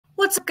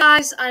What's up,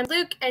 guys? I'm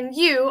Luke, and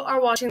you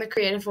are watching The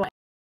Creative Way.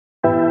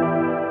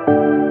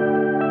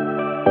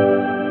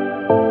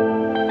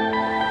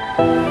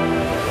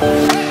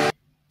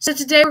 So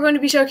today we're going to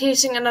be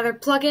showcasing another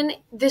plugin.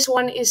 This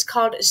one is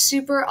called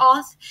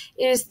SuperAuth.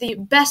 It is the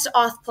best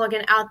auth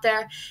plugin out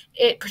there.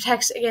 It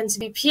protects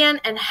against VPN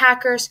and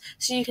hackers,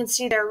 so you can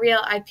see their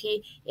real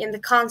IP in the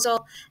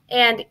console,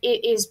 and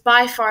it is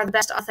by far the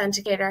best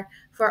authenticator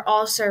for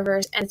all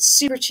servers, and it's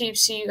super cheap,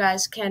 so you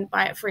guys can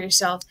buy it for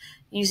yourselves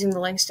using the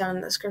links down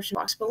in the description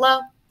box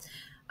below.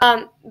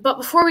 But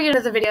before we get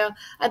into the video,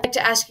 I'd like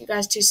to ask you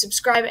guys to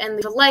subscribe and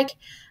leave a like.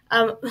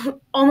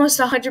 Almost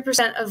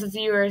 100%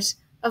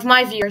 of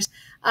my viewers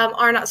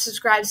are not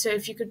subscribed, so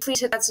if you could please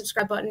hit that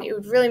subscribe button, it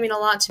would really mean a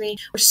lot to me.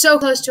 We're so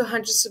close to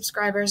 100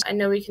 subscribers. I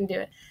know we can do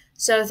it.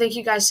 So thank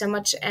you guys so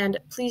much, and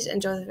please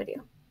enjoy the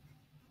video.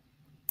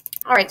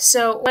 Alright,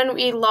 so when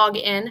we log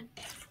in,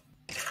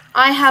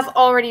 I have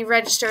already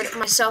registered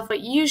myself, but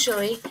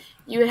usually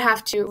you would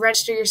have to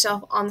register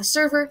yourself on the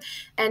server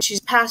and choose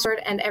password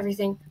and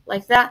everything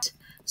like that.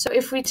 So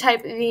if we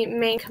type the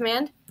main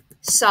command,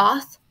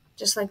 SuperAuth,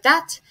 just like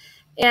that,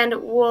 and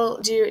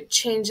we'll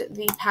change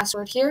the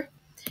password here,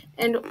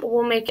 and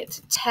we'll make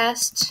it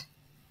test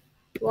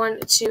 1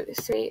 2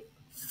 3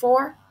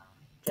 4,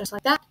 just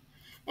like that.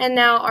 And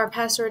now our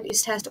password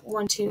is test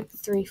 1 2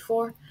 3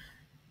 4.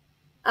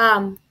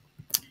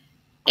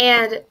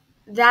 And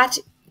that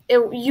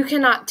you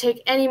cannot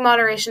take any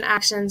moderation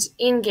actions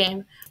in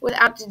game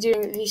without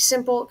doing the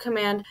simple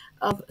command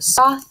of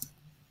SuperAuth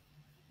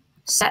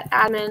set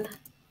admin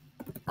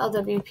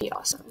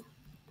lwpAwesome.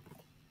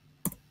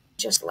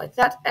 Just like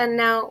that, and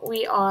now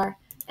we are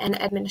an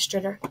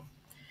administrator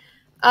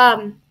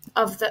of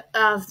the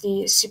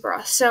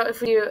SuperAuth. So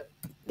if we do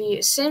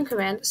the same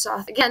command,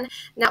 SuperAuth again,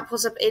 now it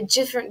pulls up a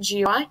different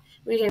GUI.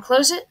 We can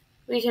close it,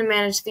 we can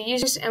manage the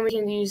users, and we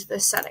can use the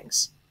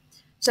settings.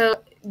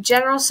 So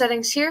general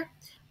settings here,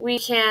 we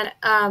can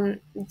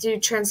do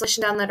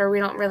translation down letter. We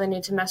don't really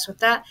need to mess with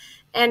that,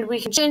 and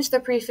we can change the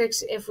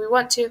prefix if we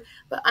want to,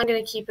 but I'm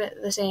going to keep it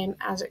the same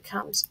as it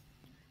comes.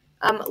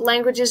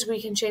 Languages,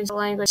 we can change the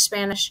language: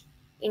 Spanish,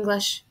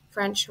 English,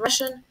 French,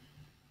 Russian,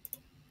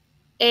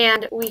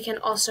 and we can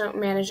also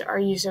manage our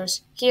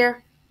users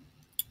here.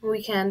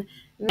 We can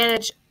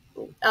manage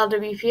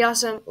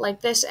lwpAwesome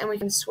like this, and we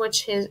can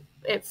switch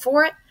it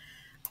for it,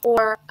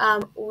 or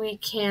we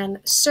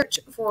can search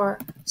for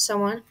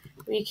someone.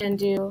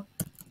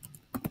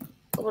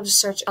 We'll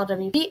just search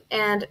LWP,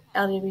 and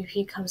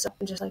LWP comes up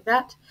just like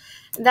that.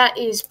 That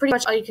is pretty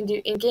much all you can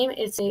do in-game.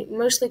 It's a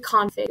mostly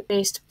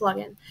config-based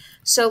plugin.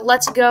 So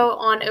let's go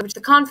on over to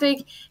the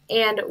config,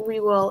 and we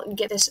will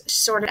get this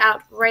sorted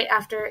out right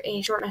after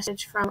a short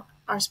message from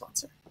our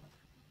sponsor.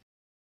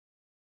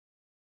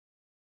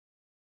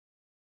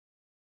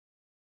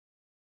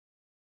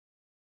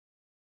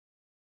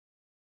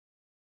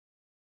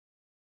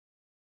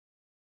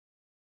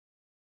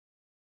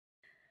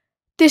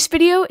 This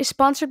video is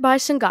sponsored by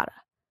Songoda.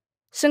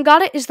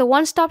 Songoda is the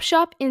one-stop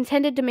shop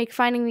intended to make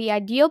finding the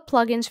ideal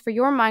plugins for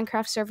your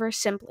Minecraft server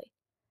simply.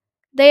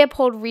 They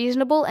uphold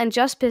reasonable and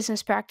just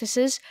business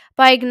practices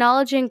by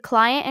acknowledging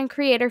client and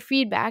creator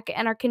feedback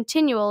and are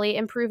continually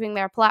improving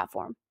their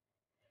platform.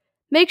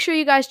 Make sure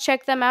you guys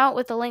check them out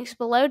with the links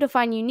below to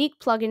find unique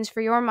plugins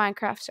for your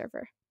Minecraft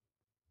server.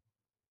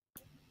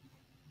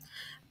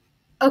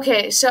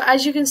 Okay, so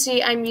as you can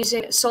see, I'm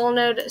using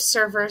SoulNode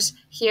servers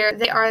here.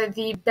 They are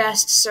the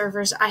best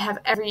servers I have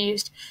ever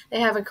used. They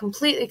have a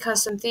completely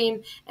custom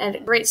theme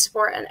and great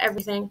support and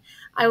everything.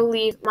 I will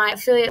leave my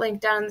affiliate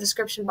link down in the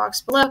description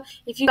box below.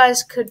 If you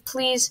guys could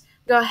please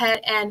go ahead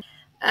and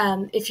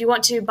if you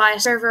want to buy a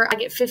server, I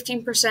get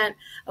 15%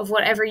 of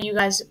whatever you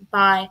guys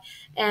buy,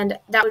 and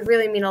that would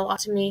really mean a lot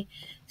to me.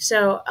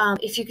 So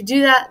if you could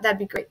do that, that'd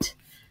be great.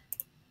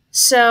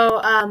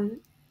 So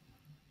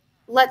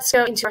let's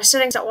go into our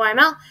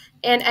settings.yml,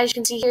 and as you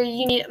can see here,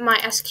 you need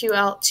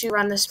MySQL to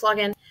run this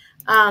plugin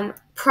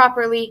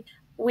properly.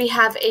 We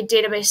have a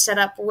database set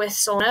up with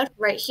SoulNode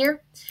right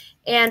here,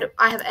 and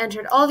I have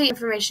entered all the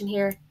information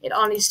here. It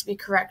all needs to be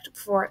correct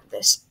for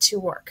this to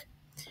work.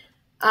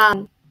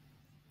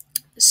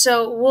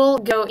 So we'll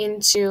go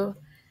into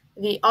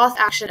the auth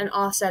action and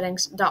auth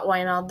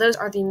settings.yml. Those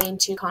are the main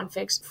two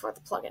configs for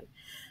the plugin.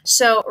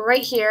 So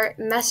right here,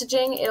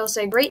 messaging, it'll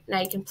say great,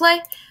 now you can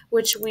play,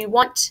 which we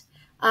want.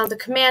 The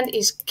command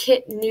is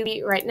kit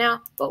newbie right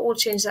now, but we'll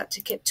change that to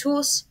kit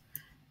tools.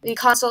 The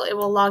console, it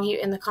will log you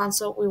in the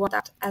console. We want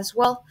that as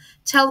well.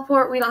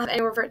 Teleport, we don't have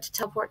anywhere for it to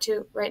teleport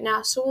to right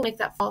now, so we'll make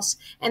that false.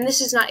 And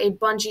this is not a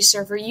Bungie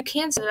server. You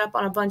can set it up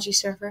on a Bungie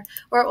server,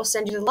 or it will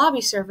send you to the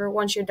lobby server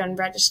once you're done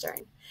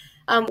registering.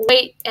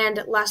 Wait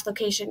and last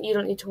location, you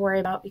don't need to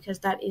worry about, because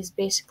that is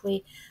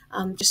basically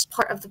just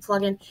part of the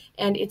plugin,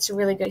 and it's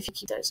really good if you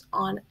keep those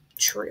on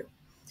true.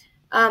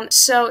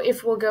 So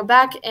if we'll go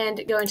back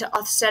and go into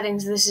auth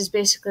settings, this is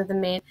basically the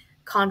main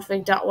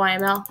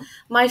config.yml.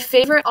 My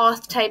favorite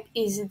auth type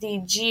is the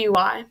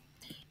GUI,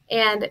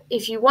 and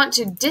if you want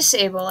to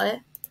disable it,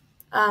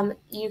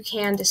 you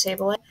can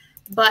disable it,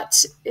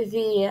 but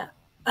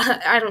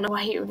I don't know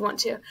why you would want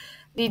to,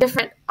 The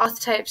different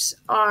auth types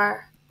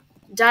are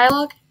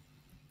dialog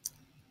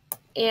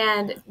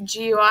and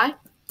GUI.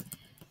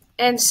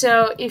 And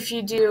so if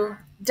you do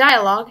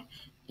dialog,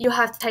 you'll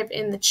have to type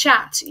in the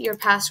chat your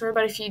password,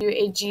 but if you do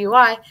a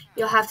GUI,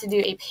 you'll have to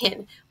do a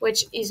PIN,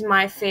 which is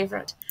my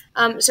favorite.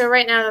 So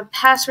right now the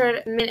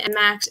password min and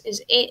max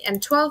is 8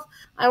 and 12.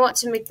 I want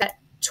to make that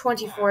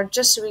 24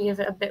 just so we give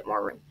it a bit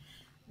more room.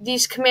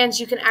 These commands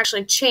you can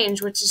actually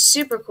change, which is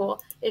super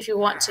cool if you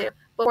want to,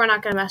 but we're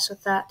not going to mess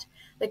with that.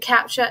 The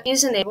CAPTCHA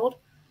is enabled,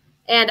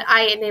 and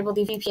I enable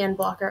the VPN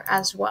blocker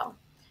as well.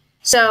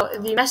 So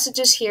the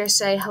messages here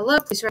say, hello,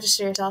 please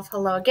register yourself.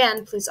 Hello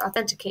again, please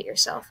authenticate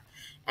yourself.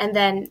 And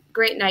then,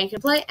 great, now you can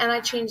play. And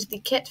I changed the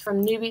kit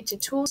from newbie to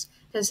tools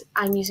because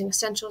I'm using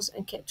essentials,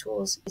 and kit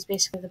tools is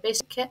basically the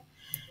basic kit.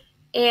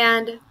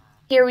 And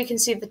here we can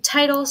see the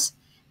titles.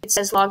 It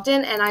says logged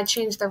in, and I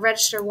changed the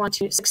register one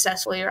to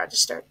successfully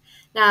registered.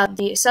 Now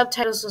the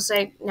subtitles will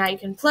say, now you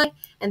can play,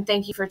 and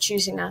thank you for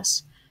choosing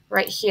us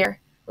right here,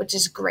 which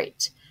is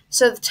great.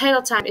 So the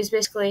title time is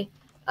basically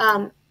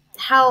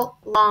how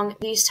long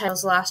these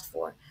titles last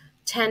for.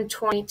 10,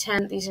 20,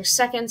 10, these are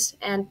seconds,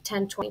 and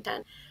 10, 20,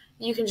 10.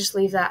 You can just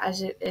leave that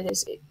as it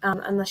is,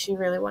 unless you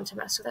really want to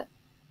mess with it.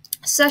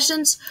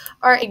 Sessions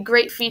are a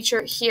great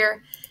feature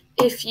here.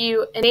 If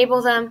you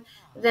enable them,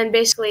 then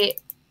basically,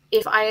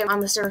 if I am on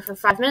the server for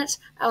 5 minutes,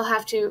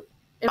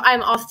 if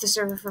I'm off the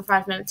server for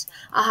 5 minutes,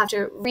 I'll have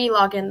to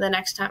re-log in the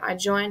next time I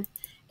join.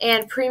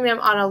 And premium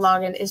auto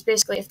login is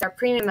basically if they're a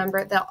premium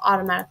member, they'll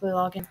automatically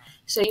log in.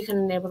 So you can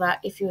enable that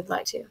if you would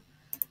like to.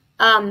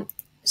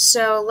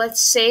 So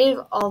let's save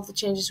all of the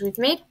changes we've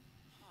made.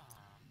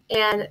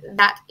 And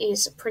that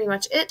is pretty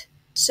much it.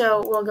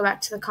 So we'll go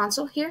back to the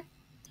console here.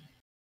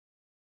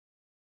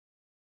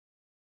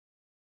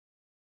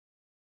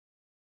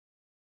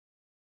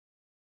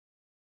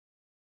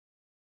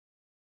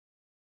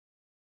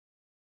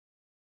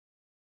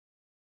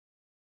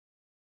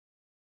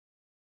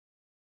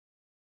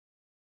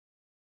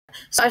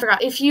 So I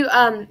forgot, if you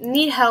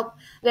need help,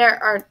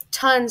 there are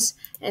tons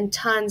and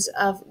tons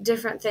of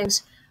different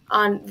things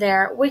on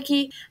their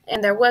wiki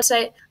and their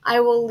website. I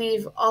will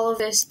leave all of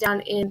this down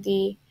in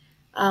the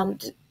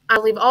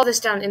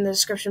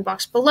description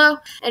box below,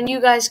 and you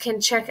guys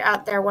can check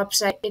out their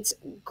website. It's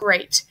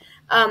great.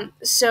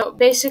 So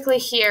basically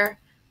here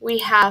we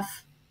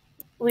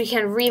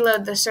can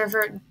reload the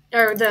server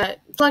or the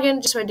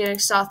plugin just by doing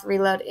SuperAuth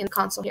reload in the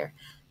console here.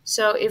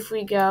 So if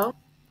we go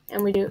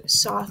and we do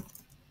SuperAuth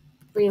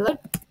reload,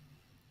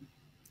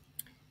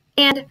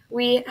 and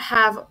we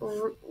have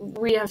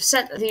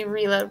sent the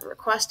reload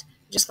request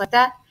just like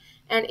that,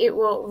 and it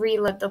will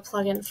reload the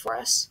plugin for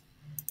us.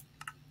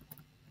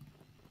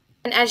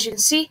 And as you can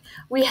see,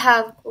 we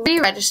have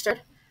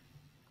re-registered,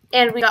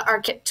 and we got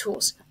our kit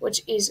tools,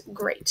 which is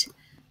great.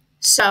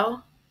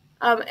 So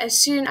as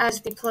soon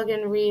as the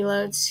plugin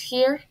reloads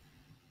here,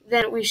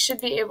 then we should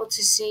be able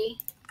to see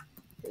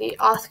the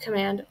auth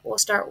command will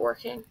start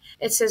working.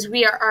 It says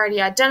we are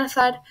already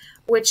identified,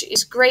 which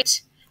is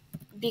great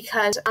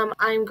because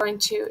I'm going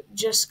to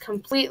just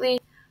completely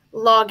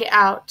log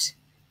out.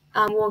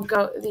 We'll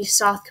go the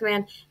SuperAuth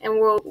command,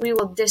 and we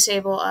will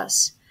disable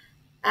us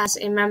as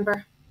a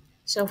member.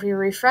 So if we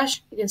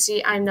refresh, you can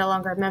see I'm no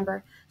longer a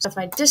member. So if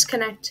I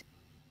disconnect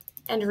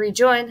and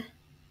rejoin,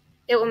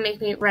 it will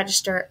make me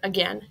register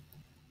again.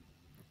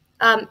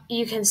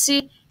 You can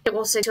see it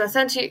will say to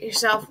authenticate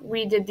yourself,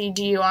 we did the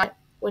GUI,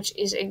 which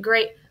is a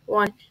great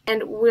one,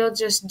 and we'll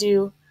just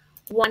do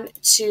 1,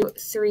 2,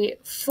 3,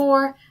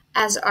 4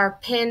 as our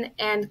PIN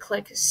and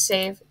click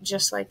save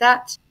just like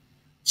that.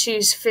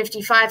 Choose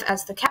 55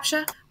 as the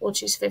CAPTCHA. We'll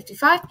choose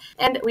 55,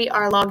 and we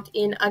are logged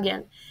in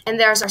again. And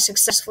there's our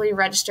successfully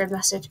registered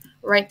message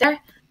right there,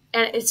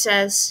 and it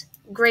says,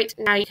 great,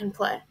 now you can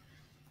play.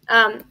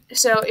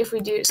 So if we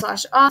do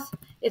 /auth,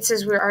 it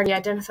says we're already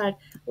identified,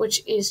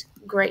 which is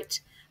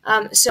great.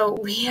 So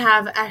we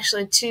have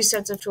actually 2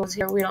 sets of tools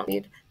here. We don't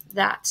need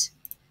that.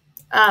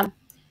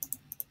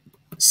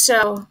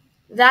 So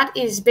that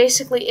is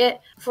basically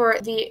it for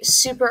the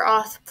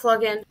SuperAuth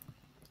plugin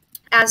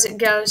as it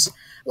goes.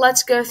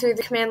 Let's go through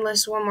the command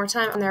list one more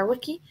time on their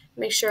wiki,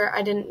 make sure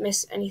I didn't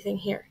miss anything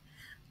here.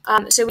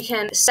 So we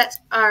can set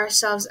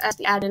ourselves as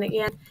the admin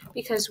again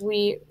because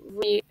we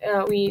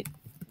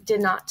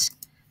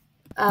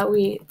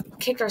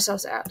kicked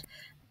ourselves out.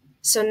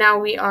 So now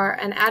we are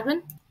an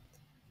admin,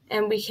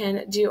 and we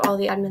can do all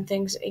the admin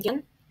things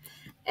again.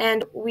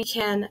 And we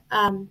can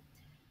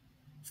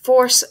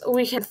force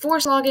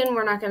login.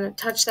 We're not going to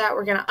touch that.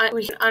 We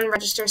can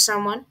unregister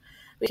someone.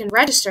 We can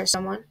register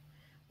someone.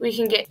 We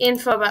can get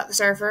info about the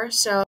server.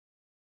 So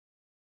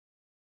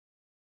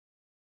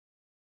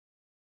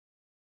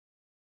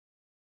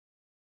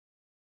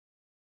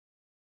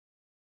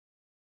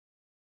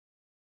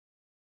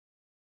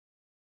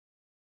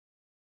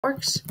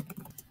works.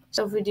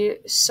 So if we do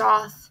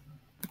SuperAuth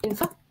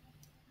info,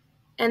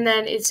 and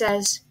then it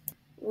says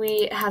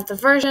we have the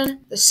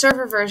version, the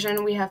server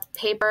version. We have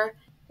paper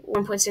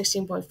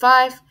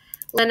 1.16.5,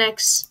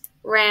 Linux,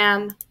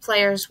 RAM,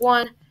 players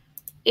 1,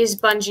 is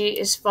Bungie,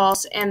 is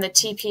false, and the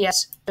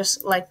TPS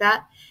just like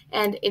that.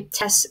 and it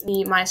tests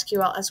the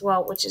MySQL as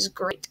well, which is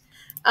great.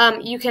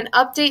 You can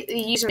update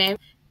the username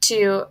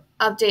to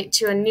update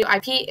to a new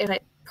IP if a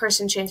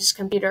person changes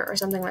computer or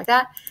something like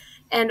that.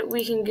 And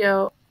we can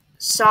go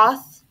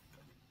Sauth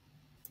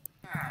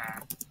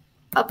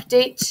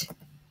update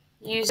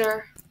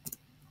user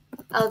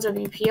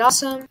LWP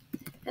awesome,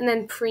 and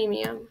then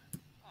premium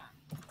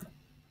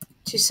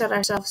to set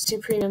ourselves to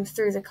premium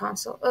through the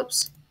console.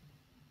 Oops.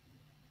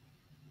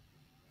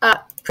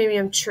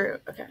 Premium true.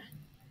 Okay.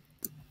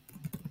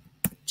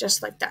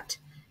 Just like that.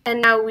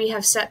 And now we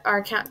have set our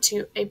account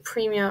to a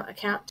premium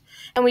account.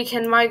 And we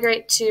can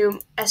migrate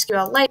to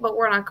SQLite, but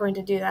we're not going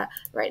to do that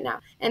right now.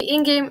 And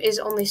in-game is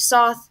only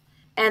Sauth,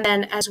 and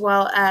then as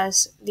well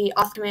as the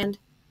auth command.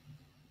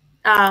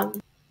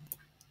 And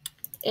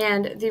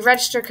the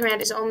register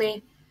command is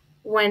only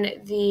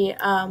when the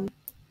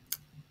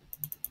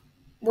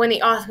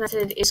auth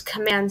method is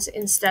commands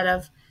instead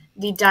of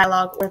the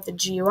dialog or the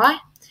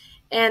GUI.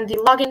 And the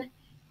login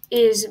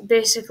is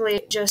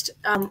basically just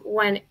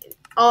when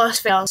all else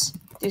fails,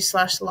 do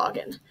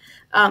 /login.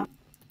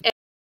 If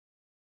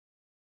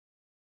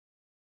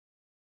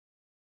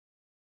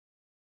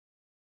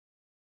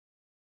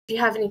you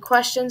have any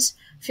questions,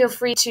 feel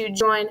free to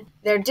join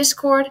their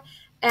Discord,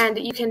 and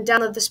you can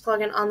download this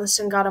plugin on the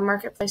Songoda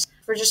Marketplace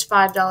for just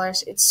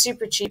 $5. It's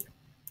super cheap.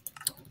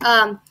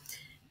 And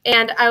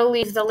I will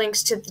leave the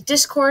links to the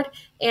Discord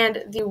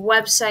and the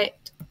website,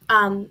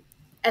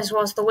 as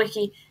well as the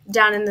wiki,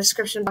 down in the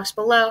description box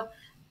below.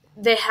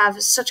 They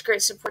have such a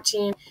great support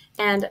team,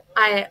 and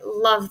I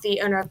love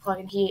the owner of the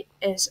plugin. He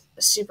is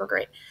super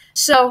great.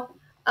 So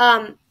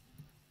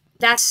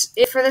that's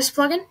it for this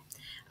plugin.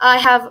 I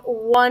have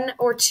 1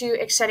 or 2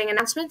 exciting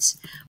announcements.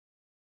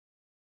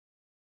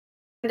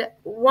 And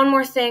one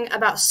more thing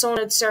about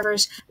SoulNode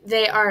servers.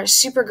 They are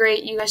super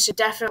great. You guys should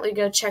definitely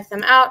go check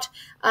them out.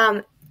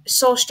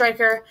 Soul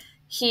Striker,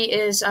 he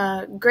is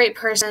a great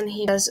person.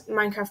 He does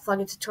Minecraft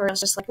plugin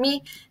tutorials just like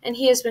me, and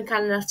he has been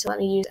kind enough to let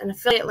me use an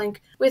affiliate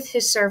link with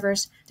his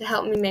servers to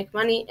help me make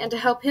money and to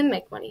help him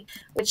make money,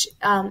 which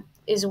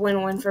is a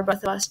win-win for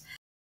both of us.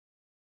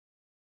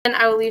 And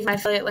I will leave my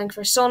affiliate link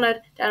for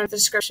SoulNode down in the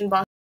description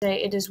box.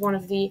 It is one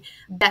of the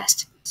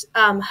best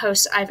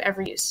hosts I've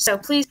ever used. So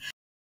please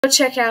go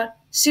check out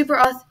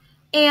SuperAuth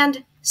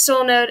and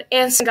SoulNode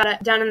and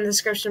Songoda down in the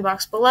description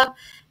box below.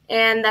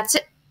 And that's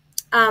it.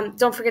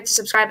 Don't forget to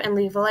subscribe and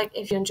leave a like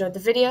if you enjoyed the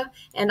video,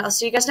 and I'll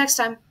see you guys next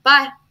time.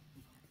 Bye!